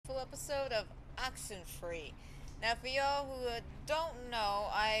episode of Oxenfree. Now, for y'all who don't know,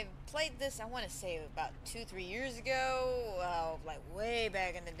 I played this, I want to say about 2-3 years ago, like way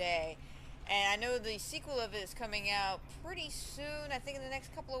back in the day. And I know the sequel of it is coming out pretty soon, I think in the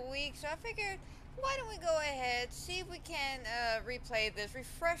next couple of weeks. So I figured, why don't we go ahead, see if we can replay this,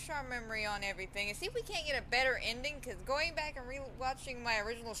 refresh our memory on everything, and see if we can't get a better ending, because going back and re-watching my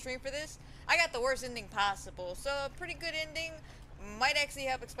original stream for this, I got the worst ending possible. So a pretty good ending might actually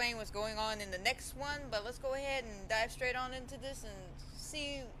help explain what's going on in the next one, but let's go ahead and dive straight on into this and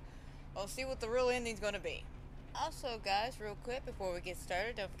see what the real ending's going to be. Also, guys, real quick before we get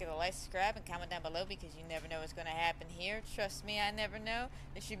started, don't forget to like, subscribe, and comment down below because you never know what's going to happen here. Trust me, I never know.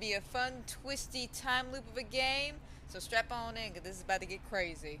 This should be a fun, twisty time loop of a game, so strap on in because this is about to get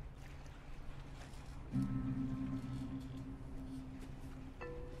crazy.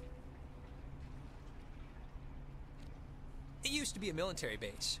 It used to be a military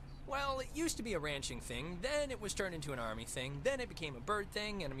base. Well, it used to be a ranching thing, then it was turned into an army thing, then it became a bird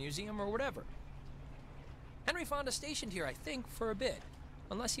thing and a museum or whatever. Henry Fonda stationed here, I think, for a bit.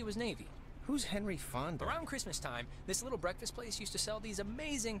 Unless he was Navy. Who's Henry Fonda? Around Christmas time, this little breakfast place used to sell these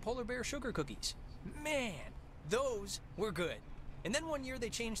amazing polar bear sugar cookies. Man, those were good. And then one year they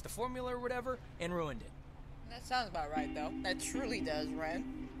changed the formula or whatever and ruined it. That sounds about right, though. That truly does,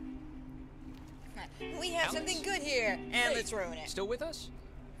 Ren. We have Alex? Something good here, and Hey, let's ruin it. Still with us?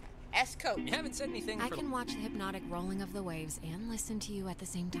 Ask Coach. You haven't said anything I for... can watch the hypnotic rolling of the waves and listen to you at the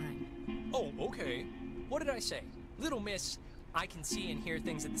same time. Oh, okay. What did I say? Little miss, I can see and hear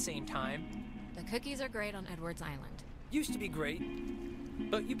things at the same time. The cookies are great on Edwards Island. Used to be great,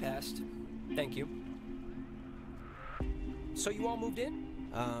 but you passed. Thank you. So you all moved in?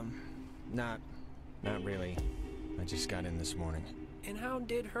 Not really. I just got in this morning. And how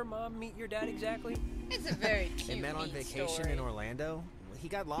did her mom meet your dad exactly? It's a very cute, They met on neat vacation story. in Orlando. He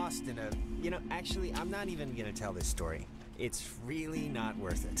got lost in a... actually, I'm not even gonna tell this story. It's really not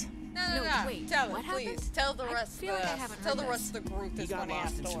worth it. No, wait, tell what it, please. happened? Tell the I rest feel of like I us. haven't Tell heard the rest of the group He this got funny ass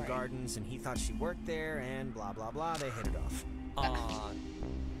lost in some story. gardens, and he thought she worked there, and blah, blah, blah. They hit it off. Aw,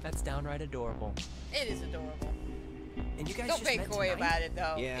 that's downright adorable. It is adorable. And you guys Don't just be met coy tonight? about it,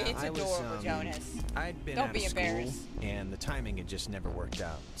 though. Yeah, It's I was, adorable, Jonas. I'd been Don't out be of school, embarrassed. and the timing had just never worked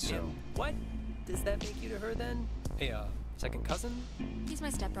out, so... And what? Does that make you to her then? A, second cousin? He's my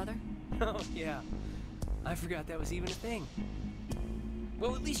stepbrother. Oh, yeah. I forgot that was even a thing.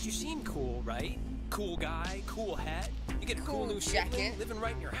 Well, at least you seem cool, right? Cool guy, cool hat. You get a cool Cool new jacket. sibling living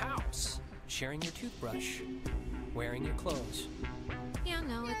right in your house. Sharing your toothbrush. Wearing your clothes. Yeah,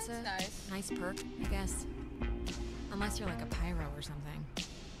 no, Yeah, it's a it's nice. perk, I guess. Unless you're like a pyro or something.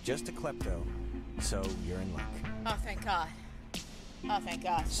 Just a klepto, so you're in luck. Oh, thank God. Oh, thank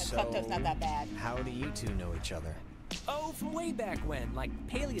God. So, Klepto's not that bad. how do you two know each other? Oh, from way back when, like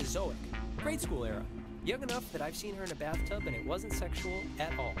Paleozoic. Grade school era. Young enough that I've seen her in a bathtub and it wasn't sexual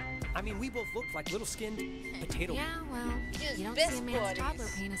at all. I mean, we both looked like little skinned potato... Yeah, well, Just you don't best see a man's buddies. toddler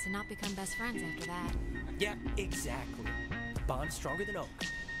penis and not become best friends after that. Yeah, exactly. Bond stronger than oak.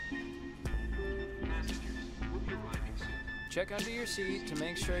 Check under your seat to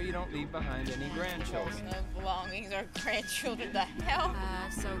make sure you don't leave behind any grandchildren. Personal belongings or grandchildren, the hell?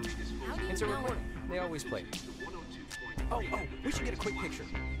 So, how do you It's a know... recording. They always play. Oh, we should get a quick picture.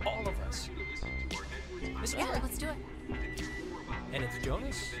 All of us. Mr. Yeah, Clark. let's do it. And it's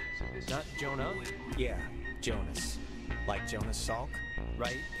Jonas, not Jonah, Yeah, Jonas. Like Jonas Salk?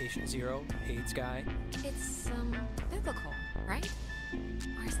 right? Patient zero, AIDS guy. It's, biblical, right?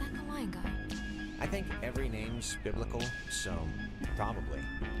 Or is that the lion guy? I think every name's biblical, so probably.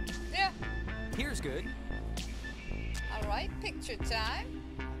 Yeah. Here's good. All right, picture time.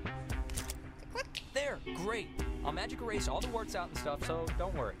 Click. There, great. I'll magic erase all the warts out and stuff, so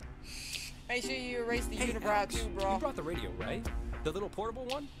don't worry. Make sure you erase the Hey, unibrow Alex, too, you bro. brought the radio, right? The little portable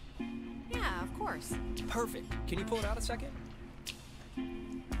one? Yeah, of course. Perfect. Can you pull it out a second?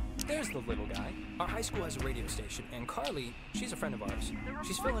 There's the little guy. Our high school has a radio station, and Carly, she's a friend of ours.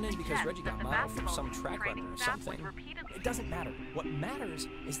 She's filling in because Reggie got modeled for some track runner or something. It doesn't matter. What matters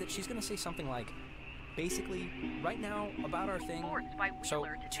is that she's gonna say something like, basically, right now, about our thing. So,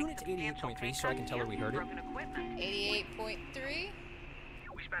 tune it to 88.3 so I can tell her we heard it. 88.3.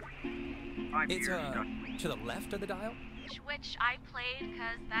 It's, to the left of the dial? Which I played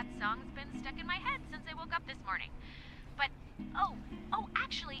because that song's been stuck in my head since I woke up this morning. But,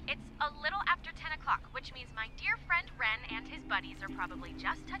 actually, it's a little after 10 o'clock, which means my dear friend Ren and his buddies are probably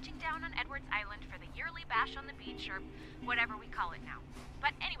just touching down on Edwards Island for the yearly bash on the beach, or whatever we call it now.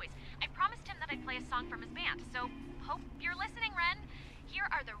 But anyways, I promised him that I'd play a song from his band, so hope you're listening, Ren. Here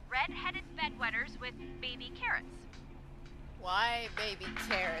are the Red-Headed Bedwetters with Baby Carrots. Why Baby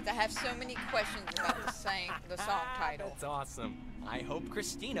Carrots? I have so many questions about the song title. That's awesome. I hope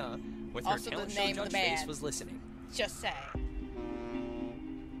Christina, with her Also the talent show name of judge the face, band. was listening. Just saying.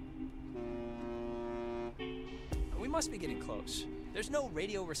 We must be getting close. There's no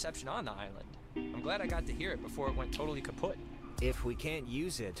radio reception on the island. I'm glad I got to hear it before it went totally kaput. If we can't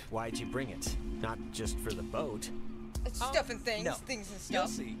use it, why'd you bring it? Not just for the boat. It's stuff and things, No. things and You'll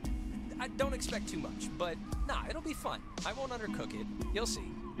stuff. see. I don't expect too much, but nah, it'll be fun. I won't undercook it. You'll see.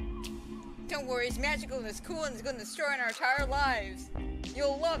 Don't worry, it's magical and it's cool and it's going to destroy our entire lives.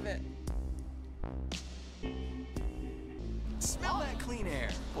 You'll love it. Smell that clean air,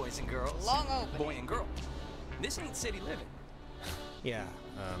 boys and girls. Long opening. Boy and girl. This ain't city living. Yeah,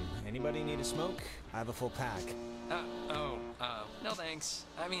 anybody need a smoke? I have a full pack. No thanks.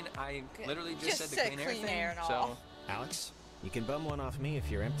 I mean, I Good. literally just Just said the said clean air clean thing, air and all. so... Alex, you can bum one off me if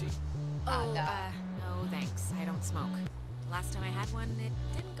you're empty. Oh, no. no thanks. I don't smoke. Last time I had one, it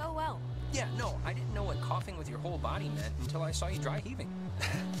didn't go well. Yeah, no, I didn't know what coughing with your whole body meant until I saw you dry heaving.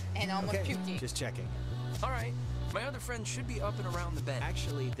 And almost Okay, puked. just checking. All right, my other friend should be up and around the bend.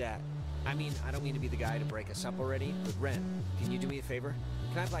 Actually, I don't mean to be the guy to break us up already, but Ren, can you do me a favor?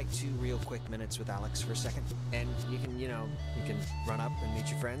 Can I have like 2 real quick minutes with Alex for a second? And you can run up and meet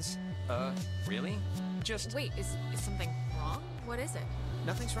your friends? Really? Just... Wait, is something wrong? What is it?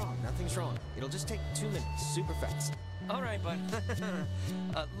 Nothing's wrong. It'll just take 2 minutes, super fast. All right, bud.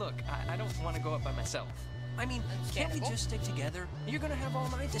 Look, I don't want to go up by myself. I mean, can't we Understandable. just stick together? You're gonna have all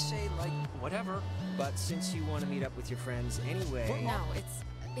night to say, like, whatever. But since you want to meet up with your friends anyway... No,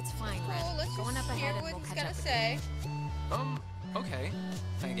 it's fine, Red. Cool, let's Go on just up hear ahead and what we'll he's catch got up to with say. Okay,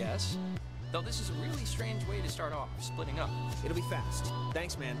 I guess. Though this is a really strange way to start off, splitting up. It'll be fast.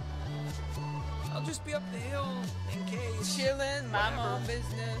 Thanks, man. I'll just be up the hill in case. Chillin', mind my Whatever. own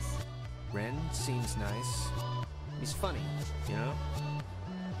business. Ren seems nice. He's funny, you know?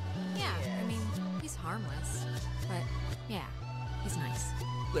 Yeah, I Yes. mean, he's harmless. But, yeah, he's nice.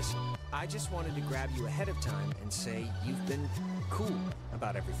 Listen, I just wanted to grab you ahead of time and say you've been cool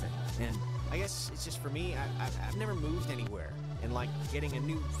about everything. And I guess it's just for me, I've never moved anywhere. And like getting a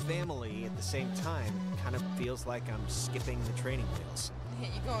new family at the same time kind of feels like I'm skipping the training wheels.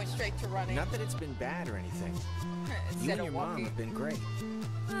 You're going straight to running. Not that it's been bad or anything. You Instead and of your mom walking. have been great.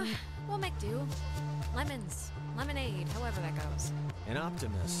 We'll make do. Lemons, lemonade, however that goes. An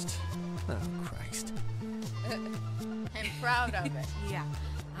optimist. Oh, Christ. I'm proud of it. Yeah,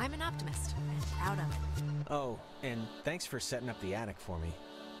 I'm an optimist and proud of it. Oh, and thanks for setting up the attic for me.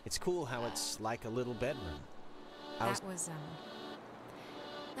 It's cool how it's like a little bedroom. That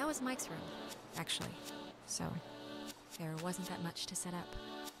was Mike's room, actually. So, there wasn't that much to set up.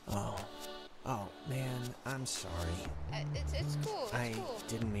 Oh, man, I'm sorry. It's cool. It's I cool.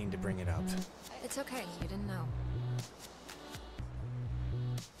 didn't mean to bring it up. It's okay, you didn't know.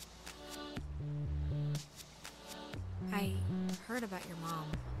 I heard about your mom.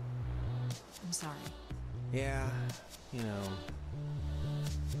 I'm sorry. Yeah, you know.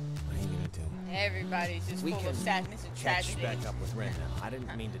 What are you gonna do? Everybody's just We full can of sadness and catch tragedy. back up with Ren now. I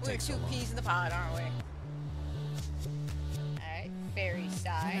didn't mean to We're take so two long. peas in the pod, aren't we? Alright, fairy When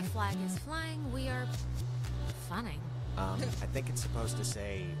side. the flag is flying, we are funning. I think it's supposed to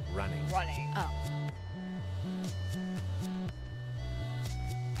say running. Running. Oh.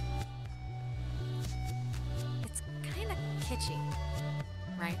 It's kind of kitschy,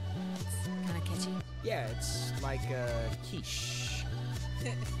 right? It's kind of kitschy. Yeah, it's like quiche.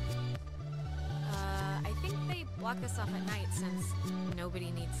 I think they blocked this off at night since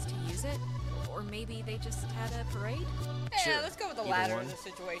nobody needs to use it. Or maybe they just had a parade? Yeah, Sure, let's go with the either latter one. of the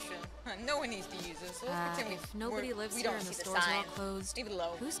situation. No one needs to use this. So let's pretend If nobody lives we here don't and the see stores are all sign. closed, Leave it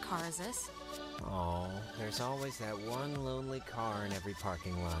alone. whose car is this? Oh, there's always that one lonely car in every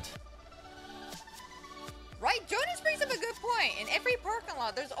parking lot. Right, Jonas brings up a good point. In every parking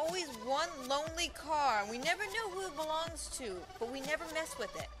lot, there's always one lonely car, and we never know who it belongs to, but we never mess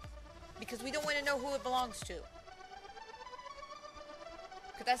with it because we don't want to know who it belongs to.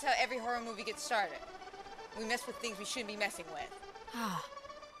 Because that's how every horror movie gets started. We mess with things we shouldn't be messing with. Ah,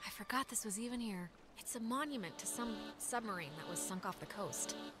 I forgot this was even here. It's a monument to some submarine that was sunk off the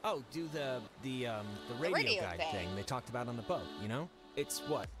coast. Oh, do the radio, radio guide thing. thing they talked about on the boat, you know? It's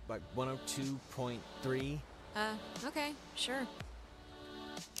what, like 102.3? Okay, sure.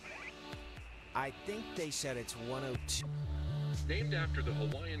 I think they said it's 102. Named after the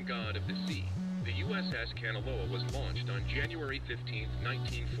Hawaiian god of the sea, The USS Kanaloa was launched on January 15,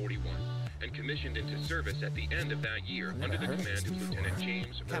 1941, and commissioned into service at the end of that year under the command of Lieutenant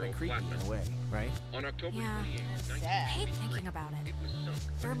James Kind Earl of creepy Flatman. in a way, right? On October Yeah. 28, I hate thinking about it. it was sunk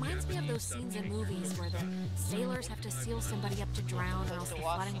It by a reminds me of Japanese those scenes in submarine movies where the sailors have to seal somebody up to drown or else they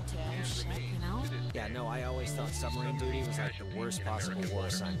flood into their ship, you know? Yeah, no, I always thought submarine duty was like the worst possible war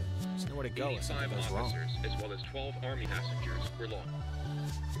assignment. There's nowhere to go if something 85 goes wrong. officers, as well as 12 Army passengers, were lost.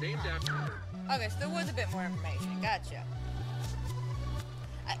 Named after Okay, so there was a bit more information. Gotcha.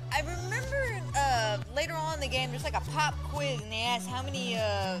 I remember later on in the game, there's like a pop quiz, and they asked how many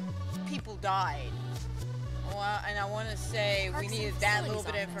people died. Well, and I want to say we Parks and needed that little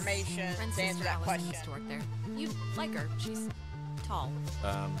Facilities bit of Office. information Friend's to answer sister that Allison question. used to work there. You like her. She's tall.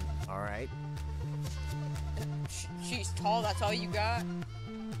 Alright. She's tall, that's all you got?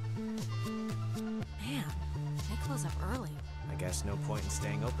 Man, they close up early. I guess no point in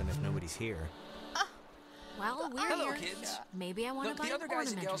staying open if nobody's here. Well, we're Hello, here. kids. Maybe I want to buy The other an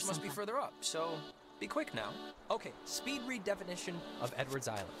guys and ornament or gals must be something. further up, so be quick now. Okay, speed read definition of Edwards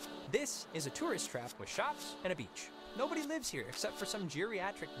Island. This is a tourist trap with shops and a beach. Nobody lives here except for some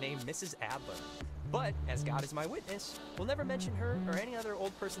geriatric named Mrs. Adler. But, as God is my witness, we'll never mention her or any other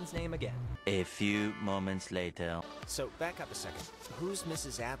old person's name again. A few moments later. So, back up a second. Who's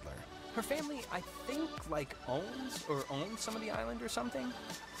Mrs. Adler? Her family, I think, like, owned some of the island or something.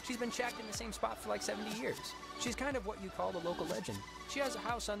 She's been shacked in the same spot for like 70 years. She's kind of what you call a local legend. She has a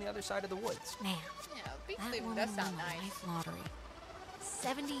house on the other side of the woods. Man, Yeah, beach that leaving woman does won sound the nice. life lottery.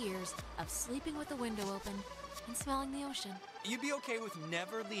 70 years of sleeping with the window open and smelling the ocean. You'd be okay with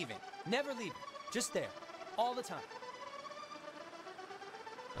never leaving. Never leaving. Just there. All the time.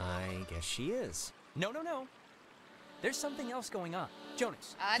 I guess she is. No. There's something else going on.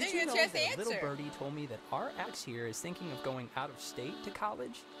 Jonas, I did didn't you get a know chance to that little answer. birdie told me that our Alex here is thinking of going out of state to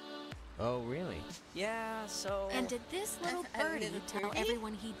college? Oh, really? Yeah, so... And did this little A birdie little tell birdie?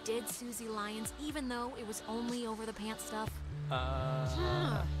 everyone he did Susie Lyons even though it was only over the pants stuff?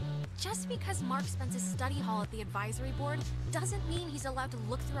 Just because Mark spends his study hall at the advisory board doesn't mean he's allowed to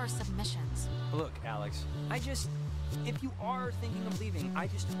look through our submissions. Look, Alex, if you are thinking of leaving, I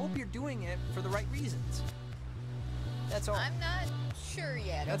just hope you're doing it for the right reasons. That's all. I'm not sure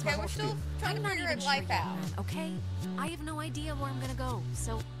yet, That's my okay? whole We're still spiel. trying I'm to not figure even sure life yet, out. man, okay? I have no idea where I'm gonna go,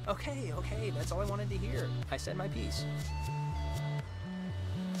 so Okay, that's all I wanted to hear. I said my piece.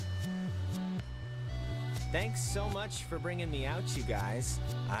 Thanks so much for bringing me out, you guys.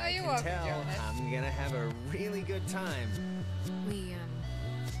 I you're can welcome, tell Jonas. I'm gonna have a really good time. we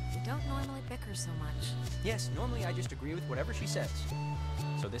don't normally bicker so much. Yes, normally I just agree with whatever she says.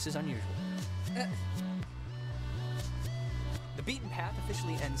 So this is unusual. The beaten path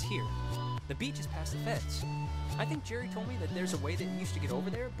officially ends here. The beach is past the fence. I think Jerry told me that there's a way that you used to get over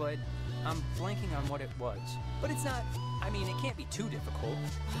there, but I'm blanking on what it was. But it's not, it can't be too difficult.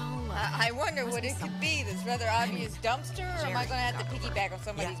 Well, I wonder must what be it could something. be. This rather obvious dumpster, or am I Jerry going to have to got over it. piggyback on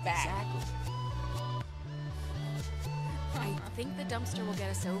somebody's Yeah, back? exactly. I think the dumpster will get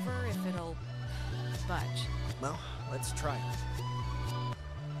us over if it'll budge. Well, let's try it.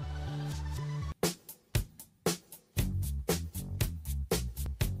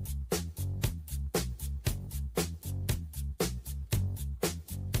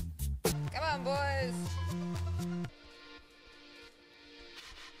 Come on, boys.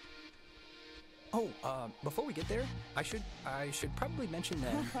 Oh, before we get there, I should probably mention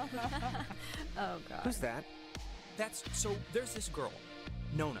that Oh god. Who's that? there's this girl,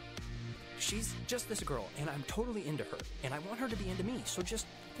 Nona. She's just this girl, and I'm totally into her, and I want her to be into me, so just,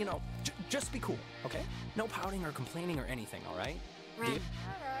 just be cool, okay? No pouting or complaining or anything, all right? Ren, Deal?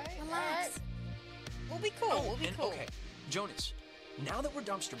 All right. relax. We'll be cool. we'll be and cool. okay, Jonas, now that we're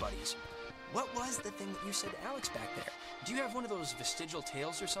dumpster buddies, what was the thing that you said to Alex back there? Do you have one of those vestigial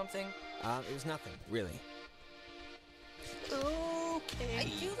tales or something? It was nothing, really. Okay. I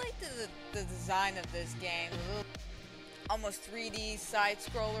do like the design of this game. The little, almost 3D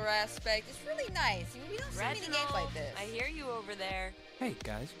side-scroller aspect. It's really nice. We don't see many games like this. I hear you over there. Hey,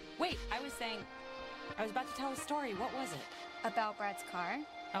 guys. Wait, I was about to tell a story. What was it? About Brad's car?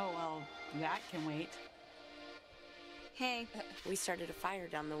 Oh, well, that can wait. Hey. We started a fire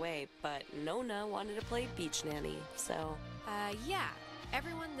down the way, but Nona wanted to play beach nanny, so... Yeah.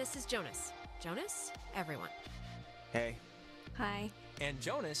 Everyone, this is Jonas. Jonas? Everyone. Hey, Hi. And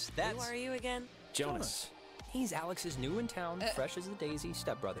Jonas, that's... Who are you again? Jonas. He's Alex's new in town, fresh as a daisy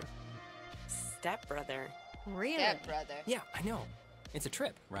stepbrother. Stepbrother. Really? Stepbrother. Yeah, I know. It's a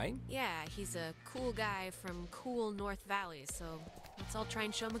trip, right? Yeah, he's a cool guy from cool North Valley, so let's all try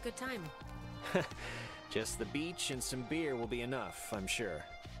and show him a good time. Just the beach and some beer will be enough, I'm sure.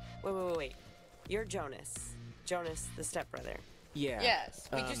 Wait. You're Jonas. Jonas, the stepbrother. Yeah. Yes,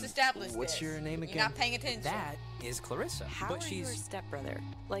 we just established What's this. your name again? You're not paying attention. That is Clarissa. How but are she's you her stepbrother?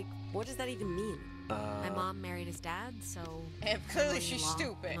 Like, what does that even mean? My mom married his dad, so... And clearly family she's law,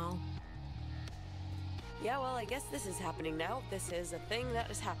 stupid. no. Yeah, well, I guess this is happening now. This is a thing that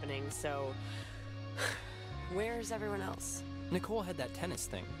is happening, so... Where's everyone else? Nicole had that tennis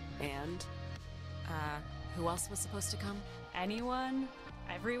thing. And? Who else was supposed to come? Anyone?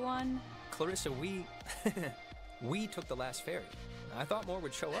 Everyone? Clarissa, we took the last ferry. I thought more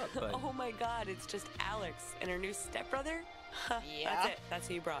would show up, but Oh my god, it's just Alex and her new stepbrother? Yeah. That's it. That's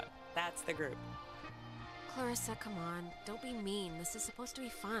who you brought. That's the group. Clarissa, come on. Don't be mean. This is supposed to be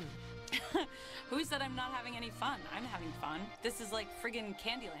fun. Who said I'm not having any fun? I'm having fun. This is like friggin'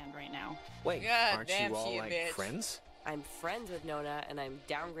 Candyland right now. Wait, God aren't damn, you all she a like bitch. friends? I'm friends with Nona, and I'm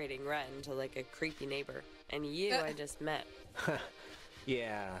downgrading Ren to like a creepy neighbor. And you, I just met.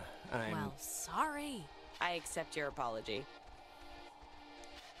 Yeah, I'm... Well, sorry. I accept your apology.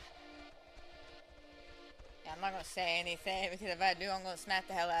 Yeah, I'm not gonna say anything because if I do, I'm gonna smack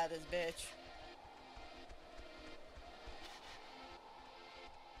the hell out of this bitch.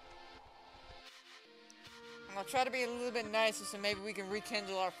 I'm gonna try to be a little bit nicer so maybe we can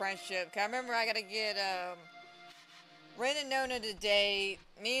rekindle our friendship. 'Cause I remember I gotta get Ren and Nona to date,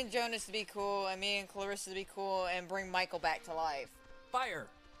 me and Jonas to be cool, and me and Clarissa to be cool, and bring Michael back to life. fire!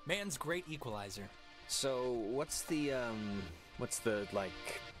 Man's great equalizer. So, what's the, like,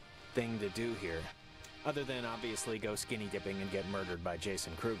 thing to do here? Other than, obviously, go skinny dipping and get murdered by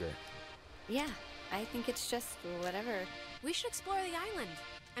Jason Kruger. Yeah, I think it's just whatever. We should explore the island.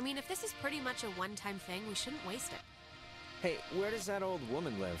 I mean, if this is pretty much a one-time thing, we shouldn't waste it. Hey, where does that old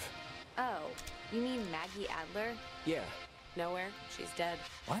woman live? Oh, you mean Maggie Adler? Yeah. Nowhere. She's dead.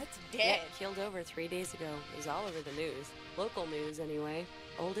 What? Dead. Yeah, keeled over 3 days ago. It was all over the news. Local news, anyway.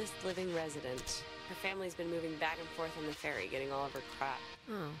 Oldest living resident. Her family's been moving back and forth on the ferry, getting all of her crap.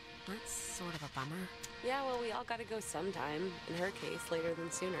 Oh, that's sort of a bummer. Yeah, well, we all gotta go sometime. In her case, later than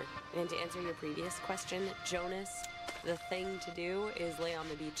sooner. And to answer your previous question, Jonas, the thing to do is lay on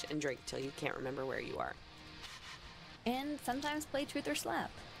the beach and drink till you can't remember where you are. And sometimes play Truth or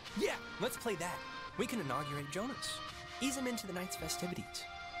Slap. Yeah, let's play that. We can inaugurate Jonas. Ease him into the night's festivities.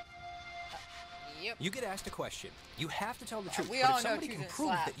 Yep. You get asked a question. You have to tell the truth. we but all if know somebody truth can and prove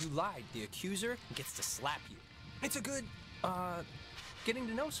slap. that you lied, the accuser gets to slap you. It's a good, getting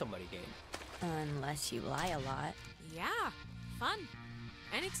to know somebody game. Unless you lie a lot. Yeah, fun.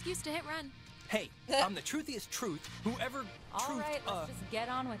 An excuse to hit Ren. Hey, I'm the truthiest truth. Whoever All right, let's just get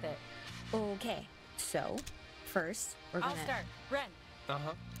on with it. Okay, so, first, we're gonna... I'll start. Ren,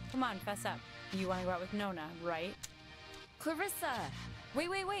 Uh-huh. come on, fess up. You want to go out with Nona, right? Clarissa!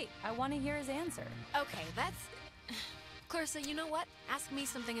 Wait. I want to hear his answer. Okay, that's... Clarissa, you know what? Ask me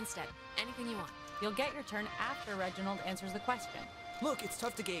something instead. Anything you want. You'll get your turn after Reginald answers the question. Look, it's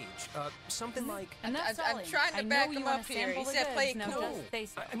tough to gauge. Something like... Enough I'm stalling. trying to I know back you him wanna up here. sample He the said goods. play No, cool. just stay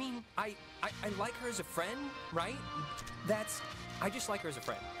still. I mean, I like her as a friend, right? I just like her as a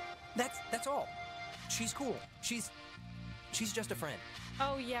friend. That's all. She's cool. She's just a friend.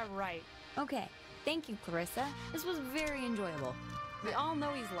 Oh, yeah, right. Okay, thank you, Clarissa. This was very enjoyable. We all know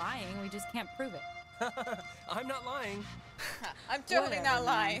he's lying. We just can't prove it. I'm not lying. I'm totally Whatever, not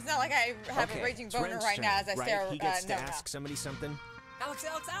lying. man. It's not like I have a raging it's boner Ren's right turn, now as I right? stare He gets to Nona. ask somebody something.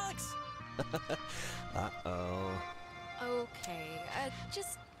 Alex! Uh-oh. Okay,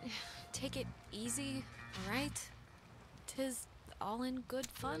 just take it easy, alright? 'Tis all in good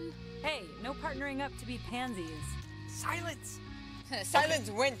fun. Hey, no partnering up to be pansies. Silence! Silence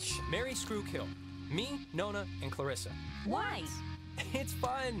winch. Mary Screw Kill. Me, Nona, and Clarissa. Why? It's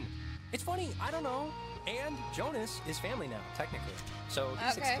fun. It's funny. I don't know. And Jonas is family now, technically. So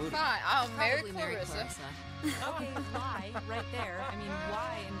he's Okay, excluded. fine. I'll marry Probably marry Clarissa. Okay, why? Right there. I mean,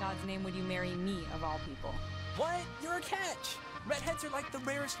 why in God's name would you marry me, of all people? What? You're a catch. Redheads are like the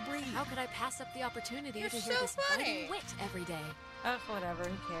rarest breed. How could I pass up the opportunity You're to hear so this funny. biting wit every day? Ugh, whatever.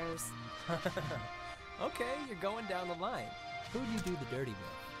 Who cares? Okay, you're going down the line. Who do you do the dirty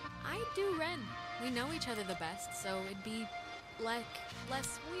with? I do Ren. We know each other the best, so it'd be, like,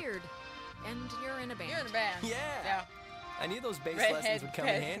 less weird. And you're in a band. You're in a band. Yeah. I knew those bass Redhead lessons would come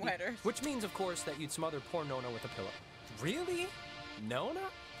in handy. bedwetters. Which means, of course, that you'd smother poor Nona with a pillow. Really? Nona?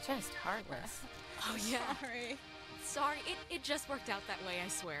 Just heartless. Oh, yeah. Sorry. Sorry, it just worked out that way, I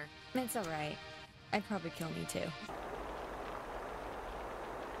swear. It's alright. I'd probably kill me too.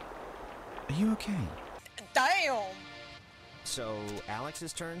 Are you okay? Damn. So,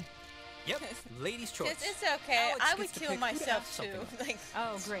 Alex's turn? Yep. Lady's choice. It's okay. Alex I would gets to kill pick who to myself have too. something Like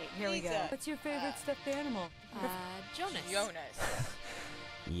Oh, great. Here we go. Jesus. What's your favorite stuffed animal? Jonas. Jonas.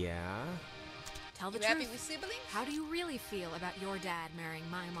 Yeah? Tell the You happy truth. with siblings? How do you really feel about your dad marrying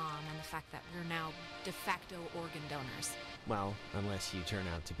my mom and the fact that we're now de facto organ donors? Well, unless you turn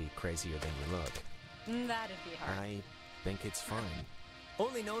out to be crazier than you look. That'd be hard. I think it's fine.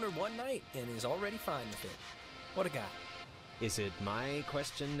 Only known her one night and is already fine with it. What a guy. Is it my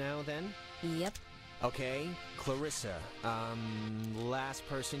question now, then? Yep. Okay, Clarissa, last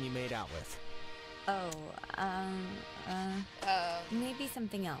person you made out with. Maybe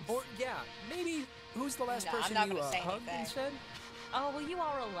something else. Or, yeah, maybe who's the last No, I'm person not you gonna say hugged anything. instead? Oh, will you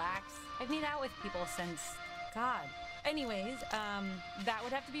all relax? I've made out with people since, God. Anyways, that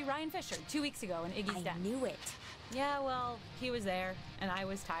would have to be Ryan Fisher, 2 weeks ago in Iggy's I den. knew it. Yeah, well, he was there, and I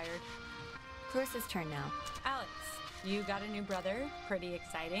was tired. Clarissa's turn now. Alex, you got a new brother. Pretty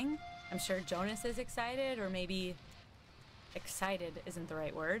exciting. I'm sure Jonas is excited, or maybe excited isn't the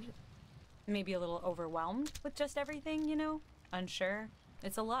right word. Maybe a little overwhelmed with just everything, you know? Unsure.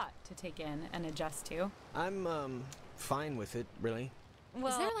 It's a lot to take in and adjust to. I'm, fine with it, really.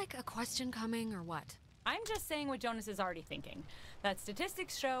 Well, Is there like a question coming or what? I'm just saying what Jonas is already thinking. That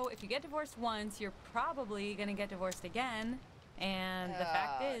statistics show if you get divorced once, you're probably gonna get divorced again. And the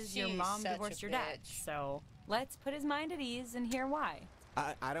fact is, your she's mom such a divorced your dad. bitch. So let's put his mind at ease and hear why.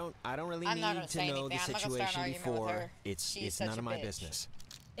 I don't really I'm not need gonna to say know anything. the I'm not gonna start an situation argument with before. her. It's She's such none a of my bitch. business.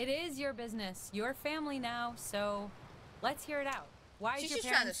 It is your business, your family now, so let's hear it out. Why She's did your just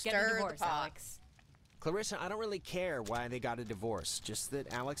trying to parents get a stir the divorce, pot. Alex? Clarissa, I don't really care why they got a divorce, just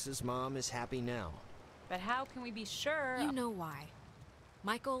that Alex's mom is happy now. But how can we be sure? You know why.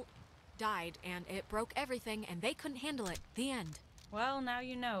 Michael died and it broke everything and they couldn't handle it. The end. Well, now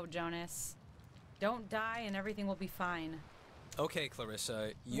you know, Jonas. Don't die and everything will be fine. Okay,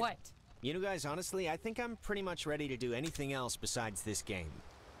 Clarissa, you... What? You know, guys, honestly, I think I'm pretty much ready to do anything else besides this game.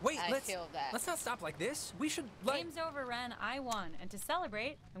 Wait, I let's feel that. not stop like this. We should, like... Game's over, Ren. I won. And to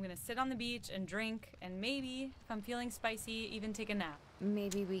celebrate, I'm gonna sit on the beach and drink, and maybe, if I'm feeling spicy, even take a nap.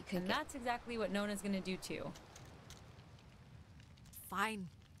 Maybe we could And that's exactly what Nona's gonna do too. Fine.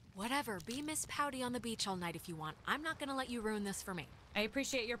 Whatever. Be Miss Pouty on the beach all night if you want. I'm not gonna let you ruin this for me. I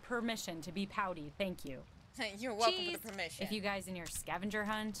appreciate your permission to be pouty. Thank you. You're welcome Cheese. for the permission. If you guys in your scavenger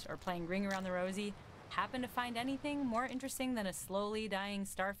hunt or playing Ring Around the Rosie happen to find anything more interesting than a slowly dying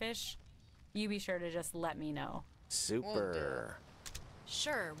starfish, you be sure to just let me know. Super.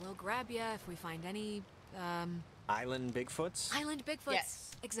 Sure, we'll grab ya if we find any, Island Bigfoots? island Bigfoots.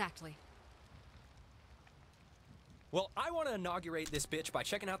 Yes. Exactly. Well, I want to inaugurate this bitch by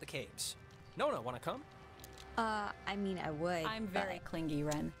checking out the caves. Nona, want to come? I mean, I would. I'm very clingy,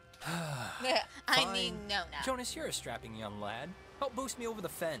 Ren. I mean, no. Jonas, you're a strapping young lad. Help boost me over the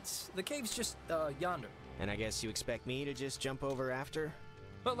fence. The cave's just, yonder. And I guess you expect me to just jump over after?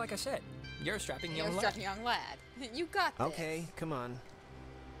 But like I said, you're a strapping You're young a lad. strapping young lad. You got this. Okay, come on.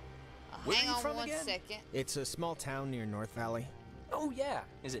 Where Hang are you on from one again? second. It's a small town near North Valley. Oh, yeah.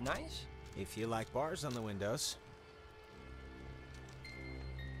 Is it nice? If you like bars on the windows.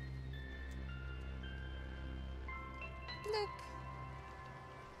 Nope.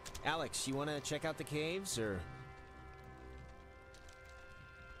 Alex, you want to check out the caves, or...?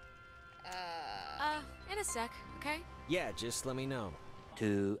 In a sec, okay? Yeah, just let me know.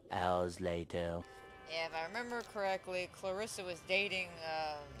 2 hours later. Yeah, if I remember correctly, Clarissa was dating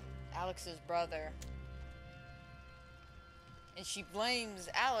Alex's brother. And she blames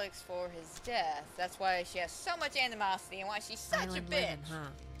Alex for his death. That's why she has so much animosity and why she's such Island a bitch. living,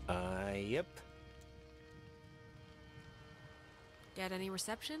 huh? Yep. Get any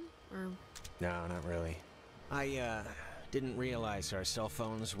reception? Or No, not really. I, didn't realize our cell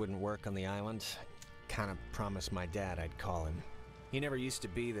phones wouldn't work on the island. Kinda promised my dad I'd call him. He never used to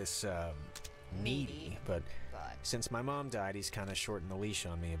be this, needy, but since my mom died, he's kinda shortened the leash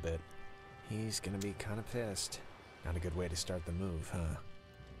on me a bit. He's gonna be kinda pissed. Not a good way to start the move, huh?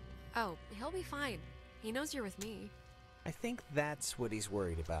 Oh, he'll be fine. He knows you're with me. I think that's what he's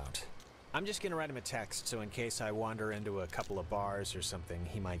worried about. I'm just gonna write him a text, so in case I wander into a couple of bars or something,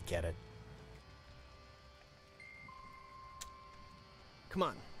 he might get it. Come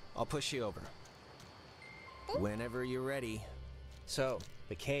on, I'll push you over. Whenever you're ready. So,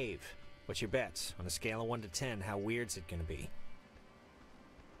 the cave. What's your bets? On a scale of 1 to 10, how weird's it gonna be?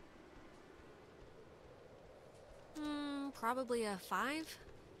 Probably a 5.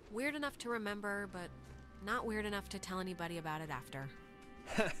 Weird enough to remember, but not weird enough to tell anybody about it after.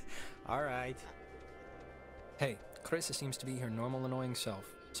 Alright. Hey, Clarissa seems to be her normal annoying self.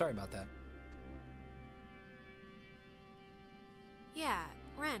 Sorry about that. Yeah,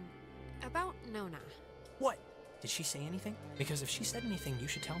 Ren, about Nona. What? Did she say anything? Because if she said anything, you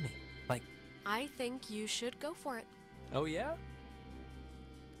should tell me. Like... I think you should go for it. Oh, yeah?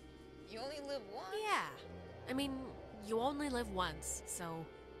 You only live once? Yeah. I mean, you only live once, so...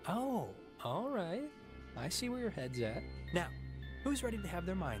 Oh, all right. I see where your head's at. Now, who's ready to have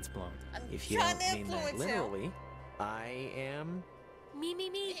their minds blown? I'm If you trying don't to mean that influence him. literally, I am. Me.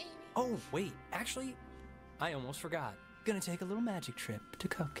 Oh, wait, actually, I almost forgot. Gonna take a little magic trip to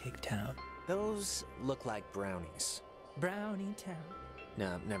Cupcake Town. Those look like brownies. Brownie Town.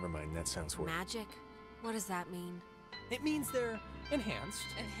 No, never mind. That sounds weird. Magic? What does that mean? It means they're enhanced.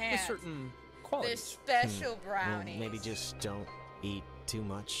 Enhanced. With certain They're qualities. special Well, brownies. maybe just don't eat too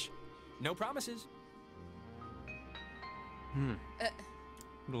much. No promises.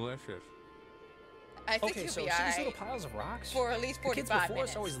 Delicious. I think Okay, you'll so be see these alright little piles of rocks? for at least The kids 45 before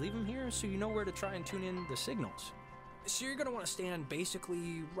minutes. us always leave them here so you know where to try and tune in the signals. So you're going to want to stand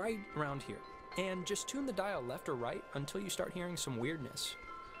basically right around here. And just tune the dial left or right until you start hearing some weirdness.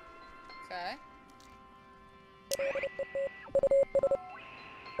 Okay.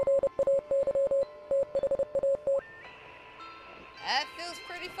 That feels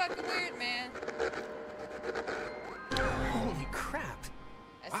pretty fucking weird, man. Holy crap!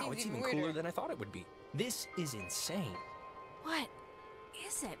 That Wow, seems it's even even weirder. cooler than I thought it would be. This is insane. What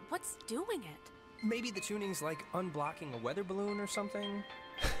is it? What's doing it? Maybe the tuning's like unblocking a weather balloon or something?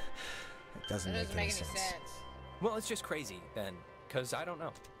 That doesn't That make doesn't any make any sense. sense. Well, it's just crazy then, because I don't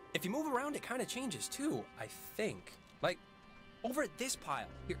know. If you move around, it kind of changes too, I think. Like, over at this pile.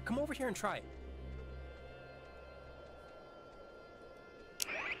 Here, come over here and try it.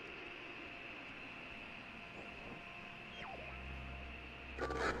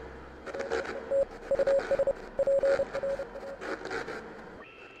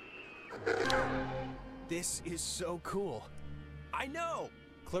 This is so cool. I know!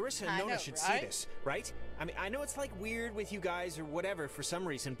 Clarissa and I Nona know, should right? see this, right? I mean, I know it's like weird with you guys or whatever for some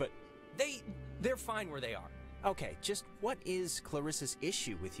reason, but They're fine where they are. okay, just what is Clarissa's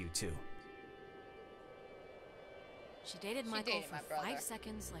issue with you two? She dated She Michael dated for my brother. 5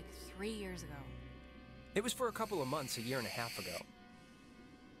 seconds like 3 years ago. It was for a couple of months, a year and a half ago.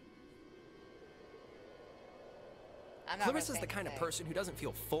 I'm not gonna Clarissa's say the kind of anything. person who doesn't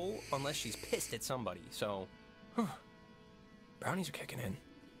feel full unless she's pissed at somebody, so... Brownies are kicking in.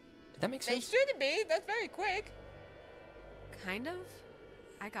 Did that make They sense? should be. That's very quick. Kind of.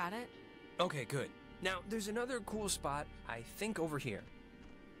 I got it. Okay, good. Now, there's another cool spot, I think over here.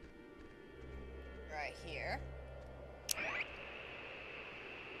 Right here.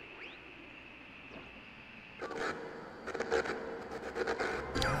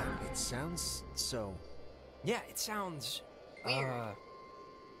 God, it sounds so. Yeah, it sounds... Weird.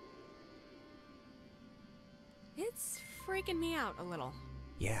 It's freaking me out a little.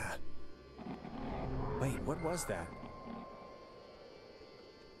 Yeah. Wait, what was that?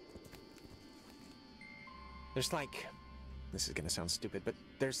 There's like. This is gonna sound stupid, but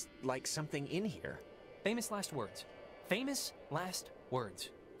there's like something in here. Famous last words. Famous last words.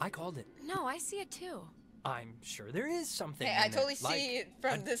 I called it. No, I see it too. I'm sure there is something Hey, in I there, totally see like it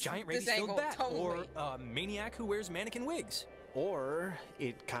from a this- giant this rabies-filled angle, bat, or totally. a maniac who wears mannequin wigs. Or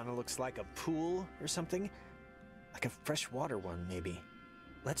it kind of looks like a pool or something. Like a freshwater one, maybe.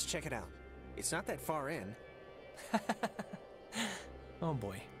 Let's check it out. It's not that far in. Oh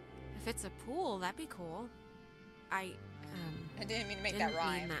boy. If it's a pool, that'd be cool. I didn't mean to make didn't that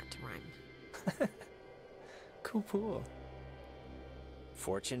rhyme. mean that to rhyme. Cool pool.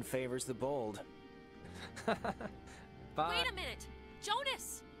 Fortune favors the bold. Bye. Wait a minute!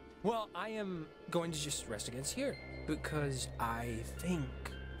 Jonas! Well, I am going to just rest against here because I think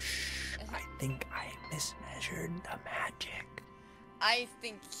I mismeasured the magic. I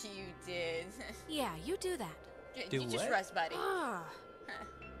think you did. Yeah, you do that. Do you just what? rest, buddy. Ah,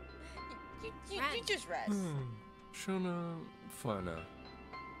 You Ren. just rest. Shana Fana.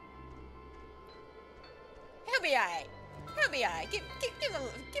 He'll be alright. He'll be alright.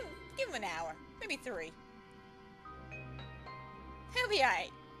 Give him an hour. Maybe 3. He'll be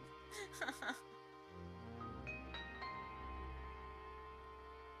alright.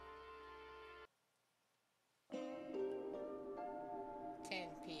 10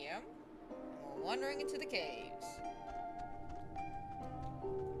 p.m. We're wandering into the caves.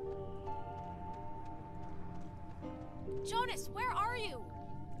 Jonas, where are you?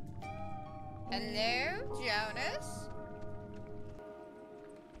 Hello, Jonas?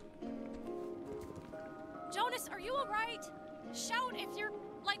 Jonas, are you alright? Shout if you're,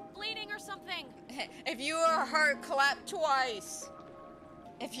 like, bleeding or something. If you are hurt, clap twice.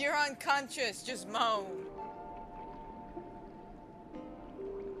 If you're unconscious, just moan.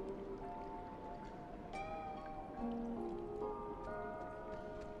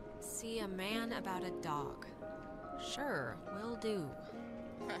 See a man about a dog. Sure, will do.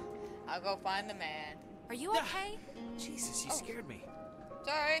 I'll go find the man. Are you okay? Jesus, you scared me.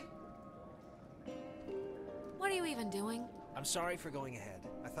 Sorry. What are you even doing? I'm sorry for going ahead.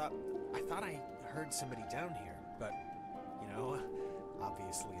 I thought I heard somebody down here, but, you know,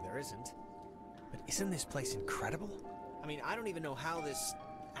 obviously there isn't. But isn't this place incredible? I mean, I don't even know how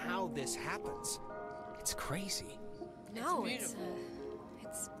this happens. It's crazy. No, it's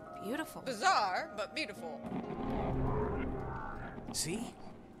it's beautiful. Bizarre, but beautiful. See?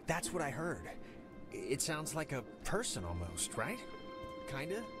 That's what I heard. It sounds like a person almost, right?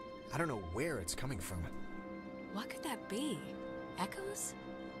 Kinda? I don't know where it's coming from. What could that be? Echoes?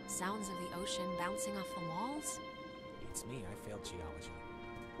 Sounds of the ocean bouncing off the walls? It's me, I failed geology.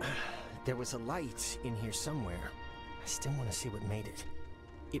 There was a light in here somewhere. I still want to see what made it.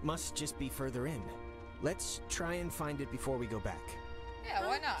 It must just be further in. Let's try and find it before we go back. Yeah,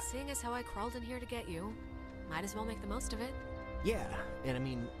 why not? Seeing as how I crawled in here to get you, might as well make the most of it. Yeah, and I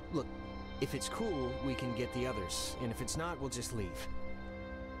mean, look, if it's cool, we can get the others, and if it's not, we'll just leave.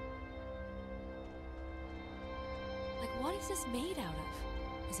 Like, what is this made out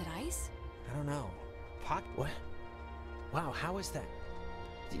of? Is it ice? I don't know. What? Wow, how is that?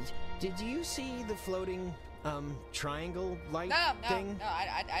 Did you see the floating, triangle light thing? No,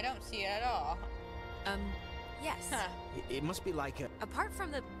 I don't see it at all. Yes. Huh. It must be like a... Apart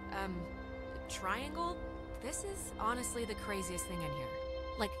from the, triangle, this is honestly the craziest thing in here.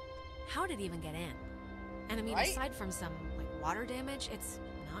 Like, how did it even get in? And I mean, Right? aside from some, like, water damage, it's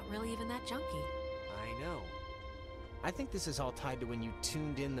not really even that junky. I know. I think this is all tied to when you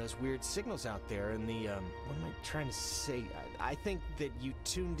tuned in those weird signals out there and the, what am I trying to say? I think that you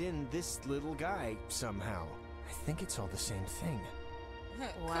tuned in this little guy somehow. I think it's all the same thing.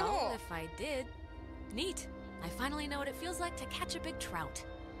 Well, Cool. if I did, neat. I finally know what it feels like to catch a big trout.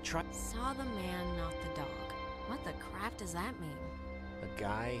 Saw the man, not the dog. What the crap does that mean? A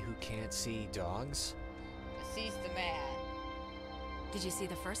guy who can't see dogs? Sees the man. Did you see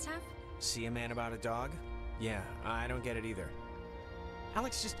the first half? See a man about a dog? Yeah, I don't get it either.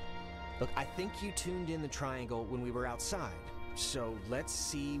 Alex, just... Look, I think you tuned in the triangle when we were outside. So let's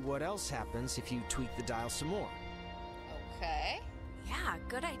see what else happens if you tweak the dial some more. Okay. Yeah,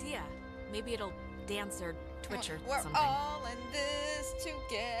 good idea. Maybe it'll dance or twitch or We're something. all in this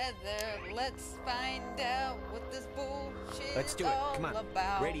together. Let's find out what this bullshit Let's do is it. all Come on.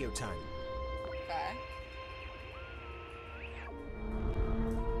 about. Radio time. Okay.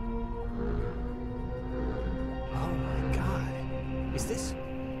 Oh my god. Is this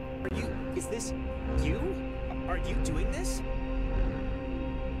you? Are you doing this?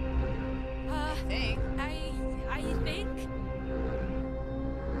 I think. I think.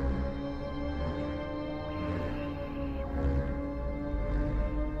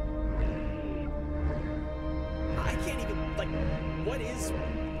 I can't even, like,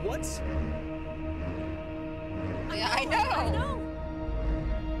 what's... Yeah, I know. I know.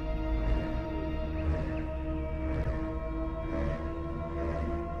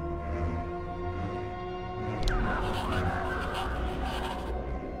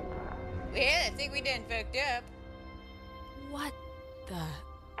 Well, I think we done fucked up. What the?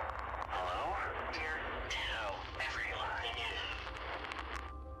 Hello? Dear, tell everyone.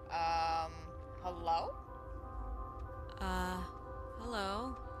 Hello?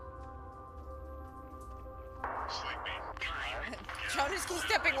 Hello? Sleeping time. Jonas keeps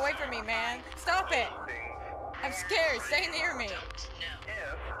stepping away from me, man. Stop it. I'm scared. Stay near me. If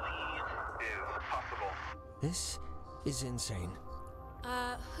leave is possible. This is insane.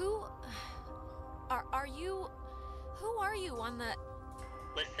 Who are you on the...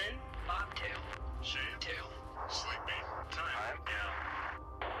 Listen, Bobtail. Shave-tail. Sleeping time. Now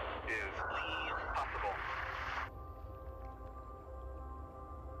is leave possible.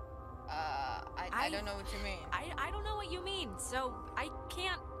 I don't know what you mean. I don't know what you mean, so I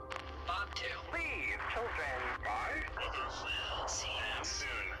can't... Bobtail. Leave, children. Bye. Brothers. See you soon.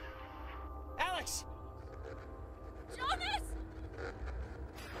 Alex! Jonas!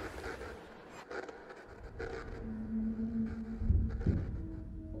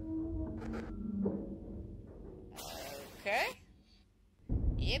 Okay.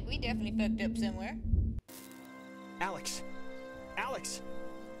 Yep, we definitely fucked up somewhere. Alex! Alex!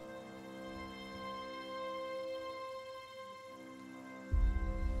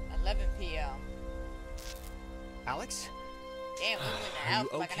 11 p.m. Alex? Damn, we were in the Are house you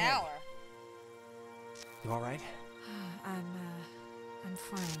for like an okay? hour. You alright? I'm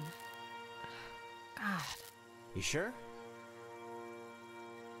fine. God. You sure?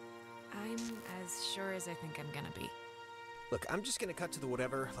 I'm as sure as I think I'm gonna be. Look, I'm just gonna cut to the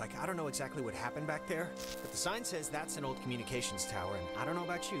whatever. Like, I don't know exactly what happened back there, but the sign says that's an old communications tower, and I don't know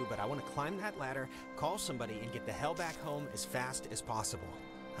about you, but I want to climb that ladder, call somebody, and get the hell back home as fast as possible.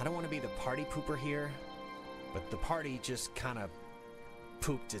 I don't want to be the party pooper here, but the party just kind of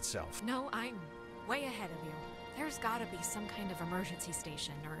pooped itself. No, I'm way ahead of you. There's gotta be some kind of emergency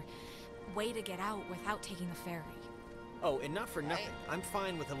station or way to get out without taking the ferry. Oh, and not for nothing. I'm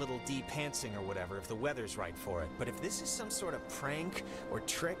fine with a little de-pantsing or whatever if the weather's right for it. But if this is some sort of prank or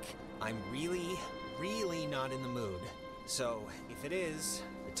trick, I'm really, really not in the mood. So, if it is,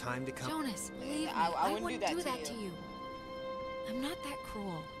 the time to come... Jonas, believe me, I wouldn't do that to you. I'm not that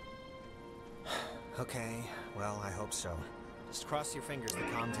cruel. Okay, well, I hope so. Just cross your fingers the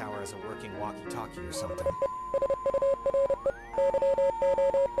comm tower has a working walkie-talkie or something.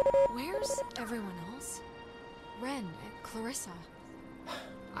 Where's everyone else? Ren and Clarissa.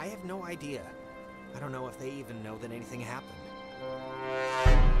 I have no idea. I don't know if they even know that anything happened.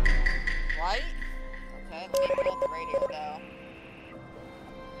 Right? Okay, let me pull up the radio though.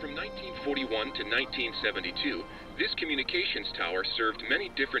 From 1941 to 1972, this communications tower served many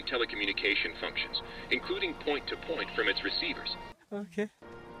different telecommunication functions, including point-to-point from its receivers. Okay.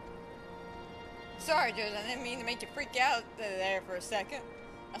 Sorry, Joe, I didn't mean to make you freak out there for a second.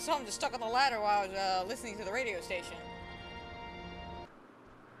 I saw him just stuck on the ladder while I was listening to the radio station.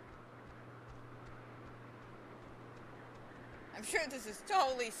 I'm sure this is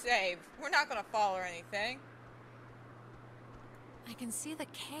totally safe. We're not gonna fall or anything. I can see the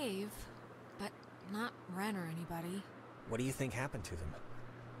cave, but not Ren or anybody. What do you think happened to them?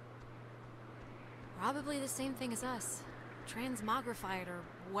 Probably the same thing as us. Transmogrified or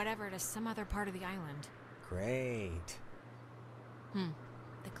whatever to some other part of the island. Great.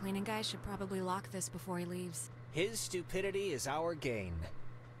 The cleaning guy should probably lock this before he leaves. His stupidity is our gain.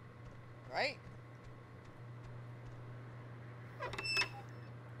 Right?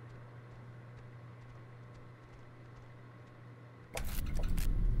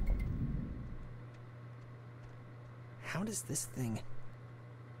 How does this thing...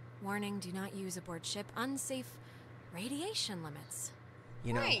 Warning, do not use aboard ship. Unsafe radiation limits.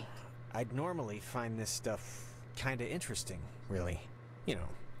 You know, Right. I'd normally find this stuff kinda interesting, really. You know,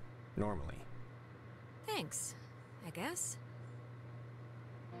 normally. Thanks, I guess.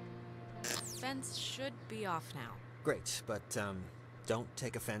 Fence should be off now. Great, but, don't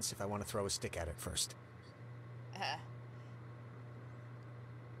take offense if I want to throw a stick at it first.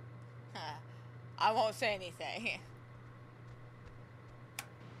 I won't say anything.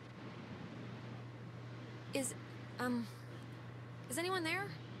 Is anyone there?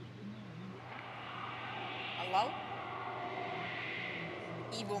 Hello?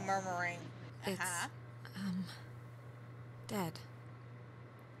 Evil murmuring. It's, dead.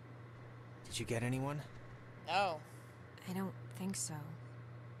 Did you get anyone? No. I don't think so.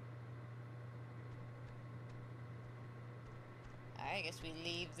 I guess we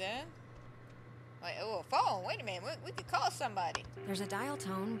leave then. Wait, oh, a phone. Wait a minute. We could call somebody. There's a dial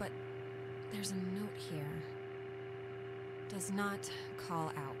tone, but there's a note here. Does not call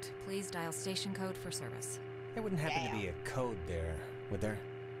out. Please dial station code for service. There wouldn't happen to be a code there, would there?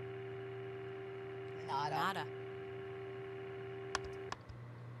 Nada.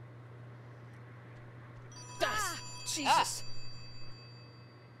 Jesus!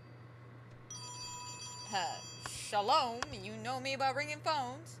 Shalom. You know me about ringing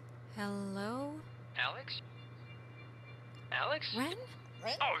phones. Hello? Alex? Alex? Ren?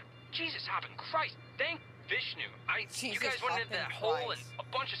 Ren? Oh, Jesus hopping Christ. Thank Vishnu. You guys went into that hole and a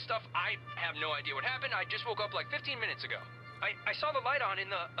bunch of stuff. I have no idea what happened. I just woke up like 15 minutes ago. I saw the light on in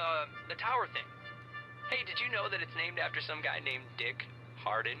the tower thing. Hey, did you know that it's named after some guy named Dick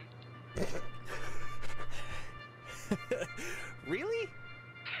Harden? Really?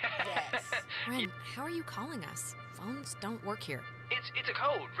 Yes. Ren, how are you calling us? Phones don't work here. It's a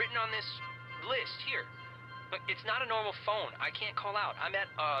code written on this list here. But it's not a normal phone. I can't call out. I'm at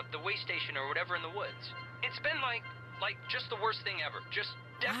the way station or whatever in the woods. It's been like just the worst thing ever. Just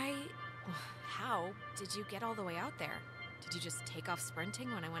How did you get all the way out there? Did you just take off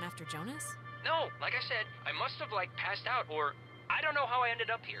sprinting when I went after Jonas? No, like I said, I must have passed out, or I don't know how I ended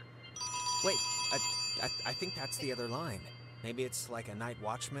up here. Wait, I think that's the other line. Maybe it's like a night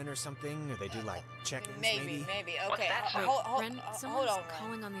watchman or something, or they do like check-ins, maybe? Maybe. What's Okay, that? Ren, hold someone's on, Ren.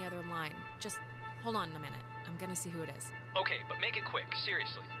 calling on the other line. Just hold on a minute. I'm gonna see who it is. Okay, but make it quick,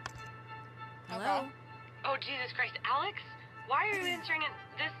 seriously. Hello? Oh, Jesus Christ, Alex? Why are you answering it?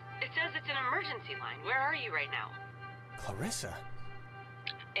 It says it's an emergency line. Where are you right now? Clarissa?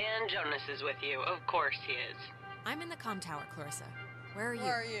 And Jonas is with you. Of course he is. I'm in the comm tower, Clarissa. Where are you?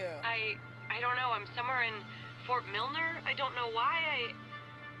 Where are you? I don't know. I'm somewhere in Fort Milner? I don't know why.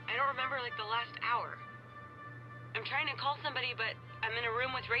 I don't remember, like, the last hour. I'm trying to call somebody, but I'm in a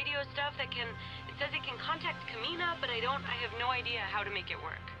room with radio stuff that can... It says it can contact Kamina, but I have no idea how to make it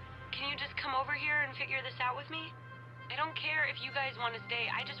work. Can you just come over here and figure this out with me? I don't care if you guys want to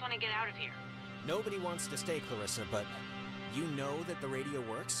stay. I just want to get out of here. Nobody wants to stay, Clarissa, but you know that the radio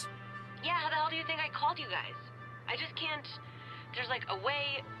works? Yeah, how the hell do you think I called you guys? I just can't... There's like a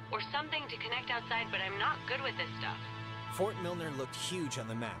way or something to connect outside, but I'm not good with this stuff. Fort Milner looked huge on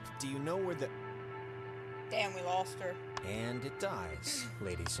the map. Do you know where the... Damn, we lost her. And it dies,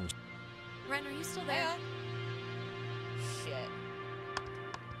 ladies and... Ren, are you still there? Yeah. Shit.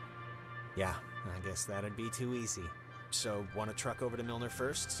 Yeah, I guess that'd be too easy. So, want to truck over to Milner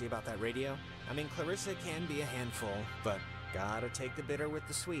first, see about that radio? I mean, Clarissa can be a handful, but gotta take the bitter with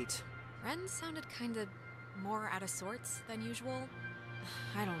the sweet. Ren sounded kinda more out of sorts than usual.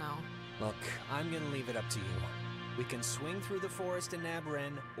 I don't know. Look, I'm gonna leave it up to you. We can swing through the forest and nab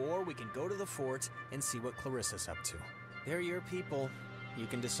Ren, or we can go to the fort and see what Clarissa's up to. They're your people. You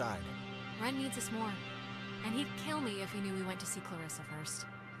can decide. Ren needs us more. And he'd kill me if he knew we went to see Clarissa first.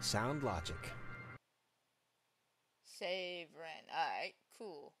 Sound logic. Save Ren. Alright,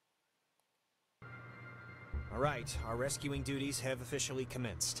 cool. Alright, our rescuing duties have officially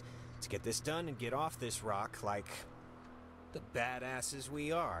commenced. Let's get this done and get off this rock like the badasses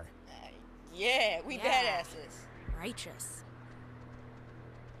we are. Yeah, we badasses. Righteous.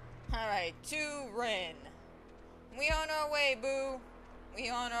 Alright, to Ren. We on our way, boo. We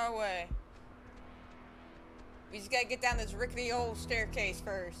on our way. We just gotta get down this rickety old staircase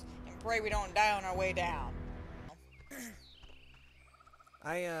first and pray we don't die on our way down.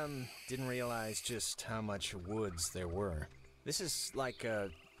 I, didn't realize just how much woods there were. This is like a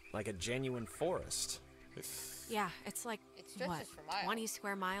genuine forest. Yeah, it's like, it stretches for miles. 20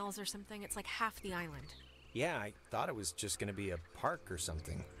 square miles or something? It's like half the island. Yeah, I thought it was just gonna be a park or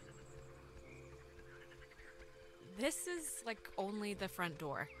something. This is, like, only the front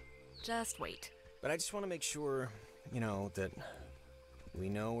door. Just wait. But I just want to make sure, you know, that we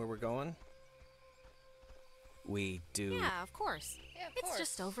know where we're going. We do. Yeah, of course. Yeah, of it's course.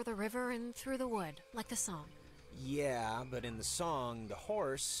 just over the river and through the wood, like the song. Yeah, but in the song, the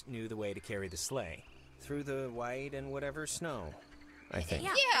horse knew the way to carry the sleigh. Through the white and whatever snow, I think.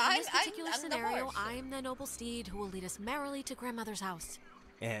 Yeah, in this particular I'm scenario, the horse. I'm the noble steed who will lead us merrily to grandmother's house.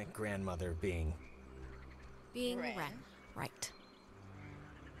 And grandmother being... Being Ren. Ren. Right.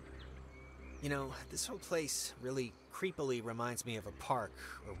 You know, this whole place really creepily reminds me of a park,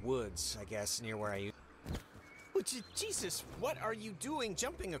 or woods, I guess, near where I used... Jesus, what are you doing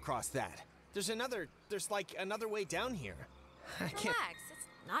jumping across that? There's like another way down here. I can't... Relax, it's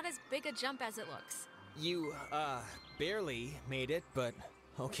not as big a jump as it looks. You, barely made it, but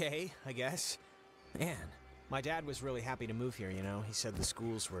okay, I guess. Man, my dad was really happy to move here, you know? He said the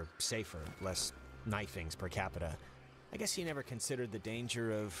schools were safer, less knifings per capita. I guess he never considered the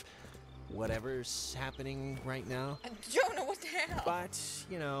danger of whatever's happening right now. Jonah, what the hell? But,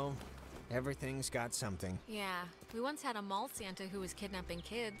 you know, everything's got something. Yeah, we once had a mall Santa who was kidnapping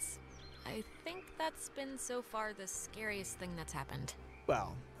kids. I think that's been so far the scariest thing that's happened.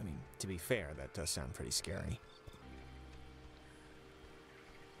 Well, I mean, to be fair, that does sound pretty scary.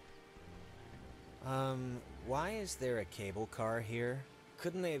 Why is there a cable car here?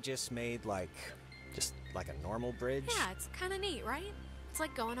 Couldn't they have just made, like a normal bridge? Yeah, it's kind of neat, right? It's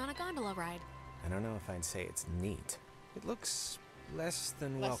like going on a gondola ride. I don't know if I'd say it's neat. It looks less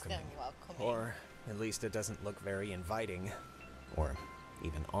than Less welcoming. than welcoming. Or at least it doesn't look very inviting. Or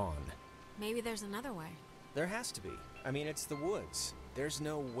even on. Maybe there's another way. There has to be. I mean, it's the woods. There's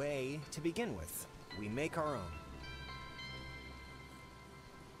no way to begin with. We make our own.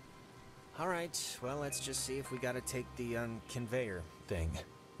 Alright, well, let's just see if we gotta take the, conveyor thing.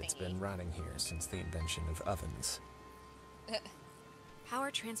 It's been running here since the invention of ovens. Power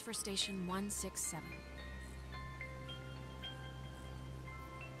Transfer Station 167.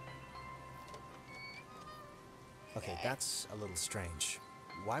 Okay, that's a little strange.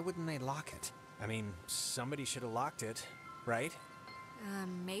 Why wouldn't they lock it? I mean, somebody should have locked it, right?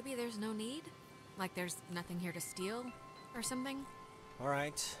 Maybe there's no need? Like there's nothing here to steal? Or something?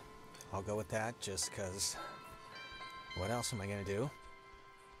 Alright, I'll go with that just 'cause... What else am I gonna do?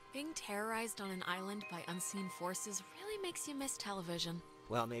 Being terrorized on an island by unseen forces really makes you miss television.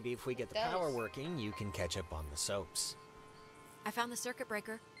 Well, maybe if we get the power working, you can catch up on the soaps. I found the circuit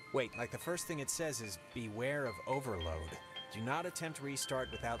breaker. Wait, like the first thing it says is, beware of overload. Do not attempt restart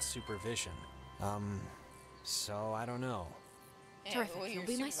without supervision. So I don't know. Yeah, Terrific, well, you'll you're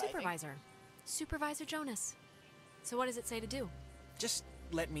be my supervising. supervisor. Supervisor Jonas. So what does it say to do? Just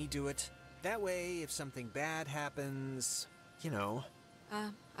let me do it. That way, if something bad happens, you know.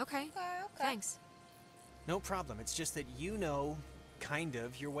 Okay. Thanks. No problem. It's just that you know, kind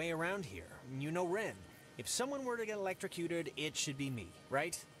of, your way around here. You know Ren. If someone were to get electrocuted, it should be me,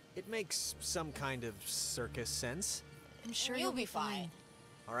 right? It makes some kind of circus sense. I'm sure you'll be fine.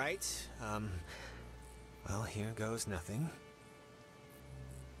 All right. Well, here goes nothing.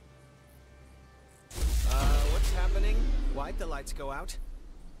 What's happening? Why'd the lights go out?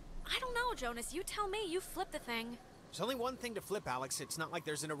 I don't know, Jonas. You tell me. You flipped the thing. There's only one thing to flip, Alex. It's not like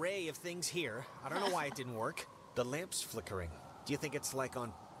there's an array of things here. I don't know why it didn't work. The lamp's flickering. Do you think it's like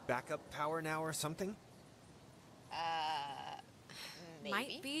on backup power now or something? Maybe.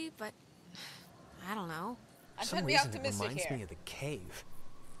 Might be, but I don't know. I'm For some trying to be reason, optimistic it reminds here. me of the cave.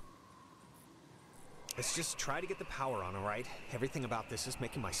 Let's just try to get the power on, all right? Everything about this is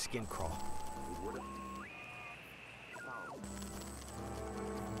making my skin crawl.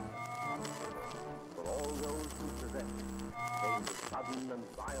 For all those who possess came the sudden and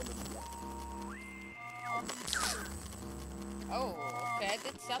violent Oh, okay, I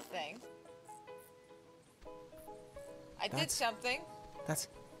did something. I did something. That's...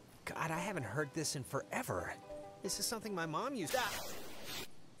 God, I haven't heard this in forever. This is something my mom used.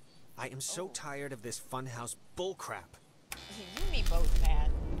 I am so tired of this funhouse bullcrap. You and me both,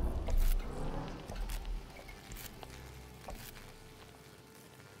 man.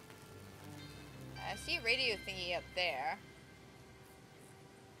 I see a radio thingy up there.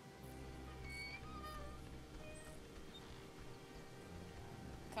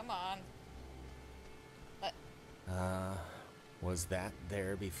 Come on. Was that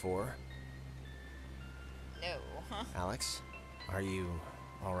there before? No. Alex, are you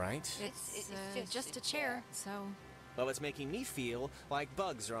all right? It's just a chair, so... Well, it's making me feel like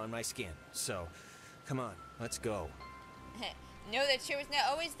bugs are on my skin. So, come on, let's go. No, that chair was not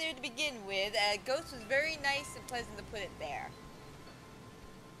always there to begin with. Ghost was very nice and pleasant to put it there.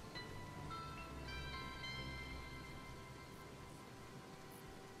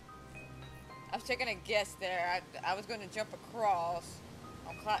 I was taking a guess there. I was going to jump across.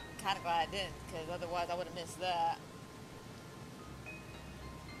 I'm kind of glad I didn't, because otherwise I would have missed that.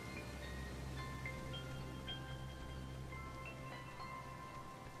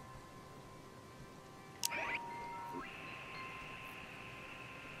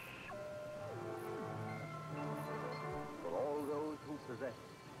 for all those who possess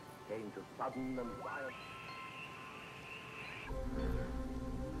came to sudden and violent.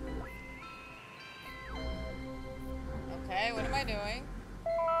 Okay, what am I doing?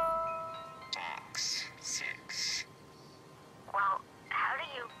 Box 6. Well, how do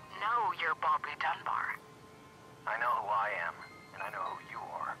you know you're Bobby Dunbar? I know who I am, and I know who you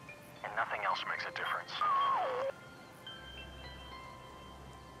are, and nothing else makes a difference.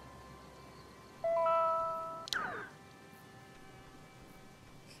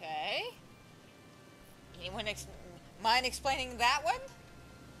 Okay. Anyone mind explaining that one?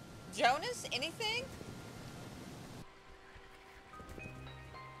 Jonas, anything?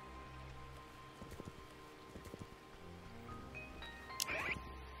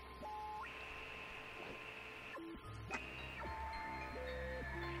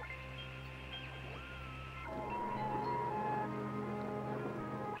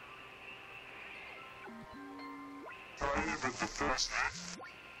 Even the first.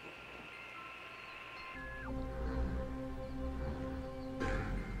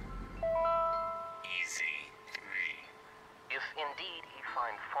 Easy 3. If indeed he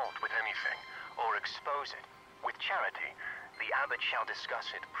find fault with anything, or expose it, with charity, the abbot shall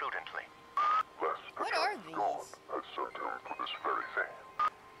discuss it prudently. What are these? has sent him for this very thing.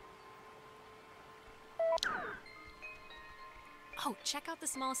 Oh, check out the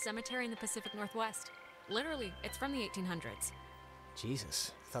small cemetery in the Pacific Northwest. Literally, it's from the 1800s.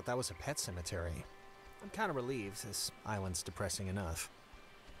 Jesus, I thought that was a pet cemetery. I'm kind of relieved. This island's depressing enough.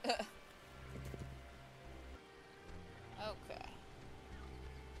 Okay. So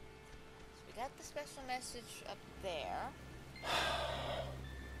we got the special message up there.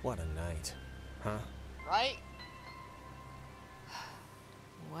 What a night, huh? Right?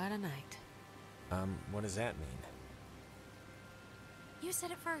 What a night. What does that mean? You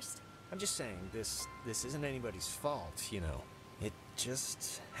said it first. I'm just saying, this isn't anybody's fault, you know. It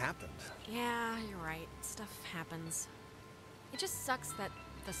just happened. Yeah, you're right. Stuff happens. It just sucks that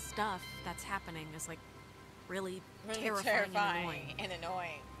the stuff that's happening is, like, really terrifying and annoying. and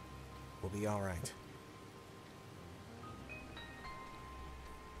annoying. We'll be all right.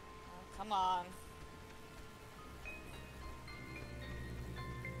 Oh, come on.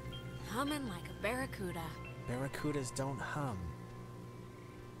 Humming like a barracuda. Barracudas don't hum.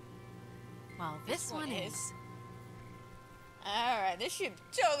 Well, this one is. Alright, this should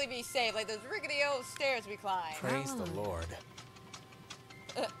totally be safe, like those rickety old stairs we climbed. Praise the Lord.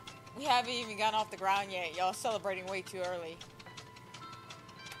 We haven't even gotten off the ground yet. Y'all celebrating way too early.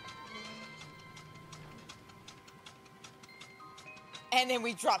 And then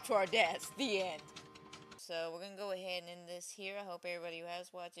we drop to our deaths. The end. So we're going to go ahead and end this here. I hope everybody who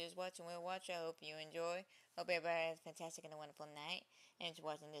has watched is watching will watch. I hope you enjoy. Hope everybody has a fantastic and a wonderful night. And if you're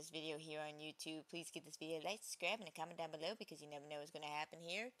watching this video here on YouTube, please give this video a like, subscribe, and a comment down below because you never know what's going to happen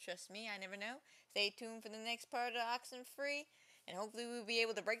here. Trust me, I never know. Stay tuned for the next part of Oxenfree. And hopefully we'll be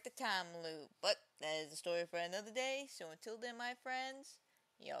able to break the time loop. But that is a story for another day. So until then, my friends,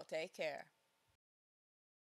 y'all take care.